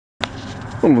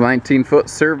Little 19-foot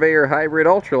Surveyor hybrid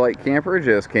ultralight camper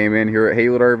just came in here at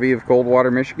Hayward RV of Coldwater,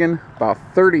 Michigan. About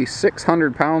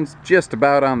 3,600 pounds, just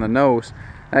about on the nose.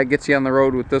 That gets you on the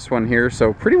road with this one here.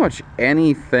 So pretty much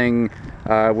anything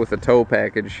with a tow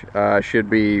package should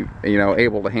be,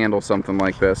 able to handle something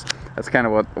like this. That's kind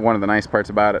of one of the nice parts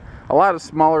about it. A lot of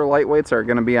smaller lightweights are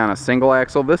going to be on a single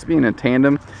axle. This being a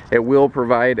tandem, it will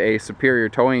provide a superior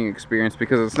towing experience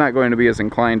because it's not going to be as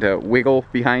inclined to wiggle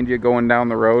behind you going down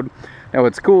the road. Now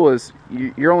what's cool is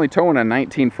you're only towing a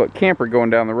 19-foot camper going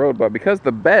down the road, but because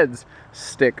the beds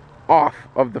stick off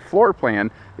of the floor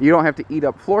plan, you don't have to eat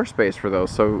up floor space for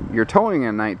those. So you're towing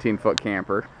a 19-foot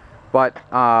camper, but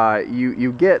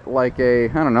you get like a,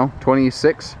 I don't know,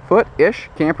 26-foot-ish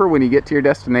camper when you get to your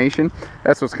destination.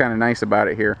 That's what's kind of nice about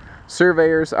it here.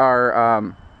 Surveyors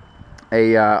are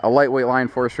a lightweight line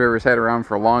Forest River's had around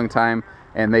for a long time,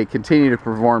 and they continue to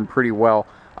perform pretty well.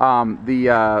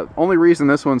 The only reason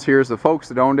this one's here is the folks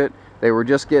that owned it, they were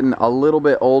just getting a little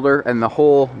bit older, and the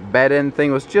whole bed-in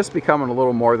thing was just becoming a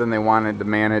little more than they wanted to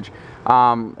manage.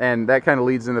 And that kind of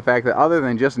leads into the fact that other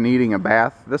than just needing a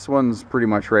bath, this one's pretty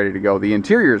much ready to go. The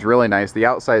interior is really nice. The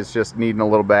outside's just needing a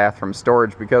little bath from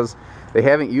storage because they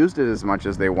haven't used it as much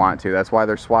as they want to. That's why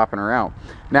they're swapping her out.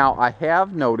 Now, I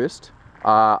have noticed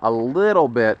a little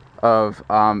bit of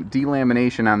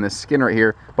delamination on this skin right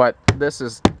here, but this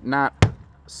is not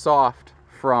soft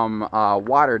from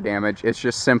water damage. It's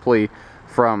just simply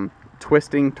from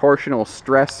twisting, torsional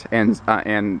stress,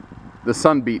 and the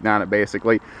sun beating on it.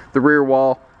 Basically, the rear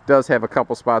wall does have a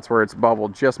couple spots where it's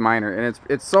bubbled, just minor, and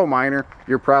it's so minor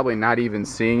you're probably not even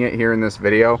seeing it here in this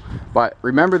video. But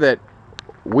remember that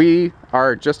we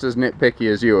are just as nitpicky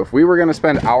as you. If we were going to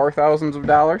spend our thousands of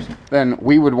dollars, then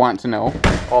we would want to know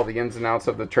all the ins and outs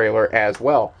of the trailer as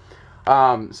well.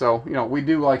 So, we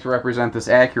do like to represent this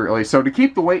accurately. So to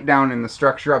keep the weight down and the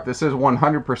structure up, this is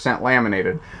 100%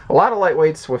 laminated. A lot of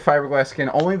lightweights with fiberglass skin,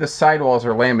 only the sidewalls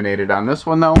are laminated. On this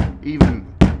one though,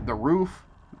 even the roof,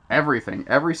 everything,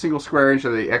 every single square inch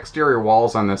of the exterior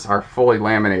walls on this are fully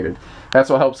laminated. That's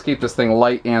what helps keep this thing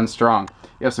light and strong.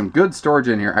 You have some good storage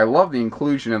in here. I love the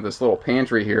inclusion of this little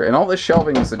pantry here, and all this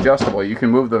shelving is adjustable. You can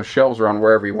move those shelves around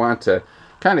wherever you want to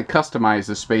kind of customize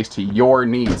the space to your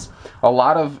needs. A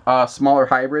lot of smaller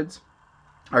hybrids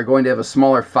are going to have a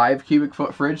smaller 5 cubic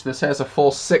foot fridge. This has a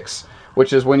full 6,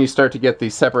 which is when you start to get the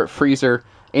separate freezer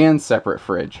and separate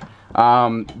fridge.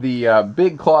 The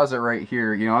big closet right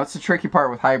here, that's the tricky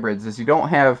part with hybrids, is you don't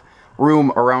have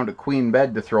room around a queen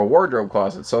bed to throw a wardrobe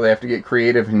closet, so they have to get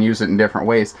creative and use it in different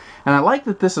ways. And I like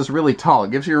that this is really tall.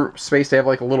 It gives you space to have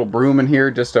like a little broom in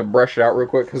here just to brush it out real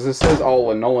quick, because this is all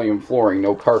linoleum flooring,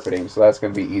 no carpeting, so that's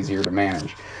going to be easier to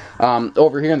manage.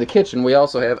 Over here in the kitchen, we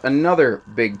also have another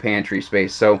big pantry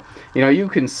space. So, you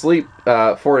can sleep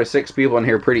 4 to 6 people in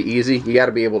here pretty easy. You got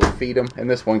to be able to feed them, and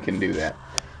this one can do that.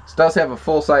 This does have a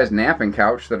full-size napping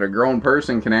couch that a grown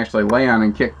person can actually lay on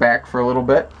and kick back for a little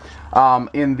bit.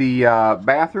 In the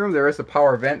bathroom, there is a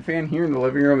power vent fan. Here in the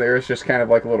living room, there is just kind of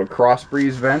like a little cross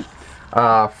breeze vent.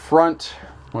 Front,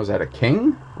 was that a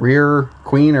king? Rear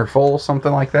queen or full,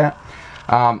 something like that.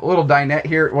 A little dinette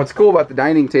here. What's cool about the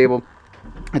dining table,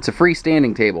 it's a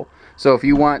freestanding table. So if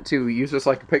you want to use this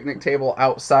like a picnic table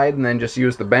outside and then just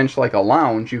use the bench like a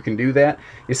lounge, you can do that.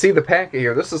 You see the packet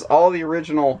here. This is all the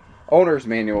original owner's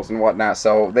manuals and whatnot,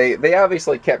 so they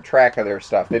obviously kept track of their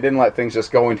stuff. They didn't let things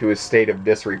just go into a state of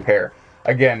disrepair.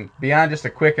 Again, beyond just a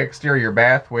quick exterior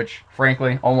bath, which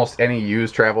frankly almost any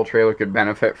used travel trailer could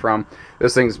benefit from,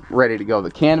 this thing's ready to go.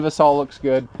 The canvas all looks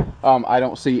good. I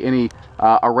don't see any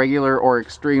irregular or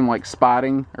extreme like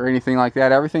spotting or anything like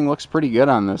that. Everything looks pretty good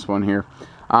on this one here.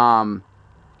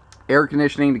 Air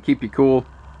conditioning to keep you cool,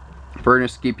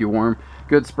 furnace to keep you warm.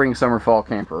 Good spring, summer, fall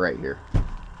camper right here.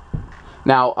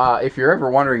 Now, if you're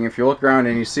ever wondering, if you look around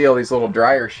and you see all these little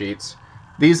dryer sheets,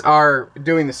 these are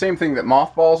doing the same thing that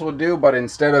mothballs would do, but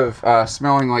instead of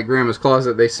smelling like Grandma's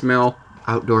closet, they smell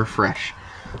outdoor fresh.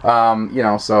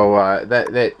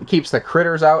 That keeps the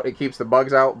critters out, it keeps the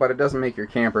bugs out, but it doesn't make your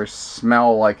camper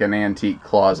smell like an antique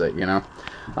closet,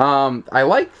 I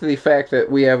like the fact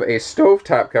that we have a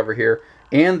stovetop cover here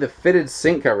and the fitted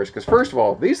sink covers, because first of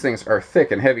all, these things are thick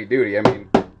and heavy duty. I mean,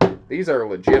 these are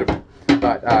legitimate.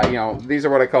 But, these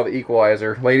are what I call the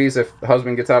equalizer. Ladies, if the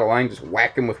husband gets out of line, just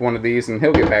whack him with one of these and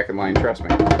he'll get back in line, trust me.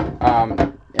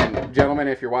 And gentlemen,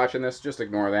 if you're watching this, just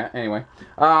ignore that. Anyway,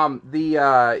 all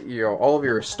of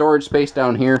your storage space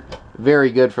down here, very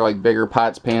good for like bigger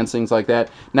pots, pans, things like that.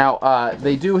 Now,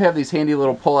 they do have these handy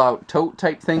little pull-out tote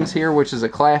type things here, which is a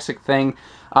classic thing.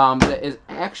 That is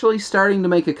actually starting to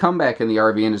make a comeback in the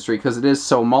RV industry because it is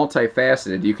so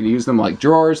multifaceted. You can use them like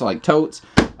drawers, like totes.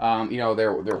 You know,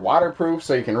 they're waterproof,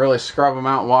 so you can really scrub them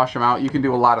out and wash them out. You can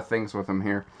do a lot of things with them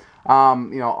here.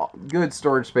 You know, good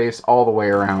storage space all the way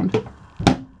around.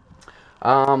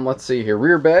 Let's see here.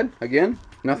 Rear bed, again,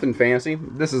 nothing fancy.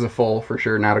 This is a full for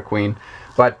sure, not a queen.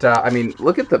 But, I mean,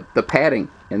 look at the padding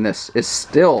in this. Is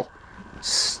still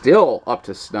up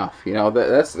to snuff. You know,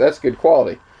 that's good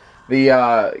quality.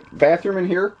 The bathroom in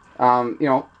here, you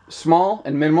know, small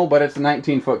and minimal, but it's a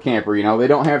 19-foot camper. You know, they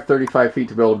don't have 35 feet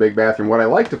to build a big bathroom. What I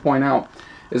like to point out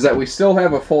is that we still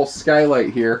have a full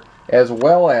skylight here, as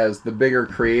well as the bigger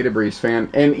Create-A-Breeze fan,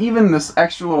 and even this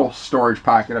extra little storage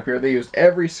pocket up here. They used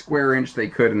every square inch they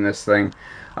could in this thing.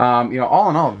 You know, all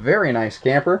in all, very nice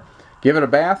camper. Give it a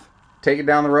bath, take it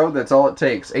down the road. That's all it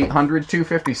takes.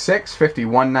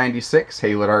 800-256-5196,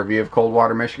 Haylett RV of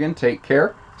Coldwater, Michigan. Take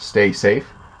care, stay safe,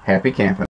 happy camping.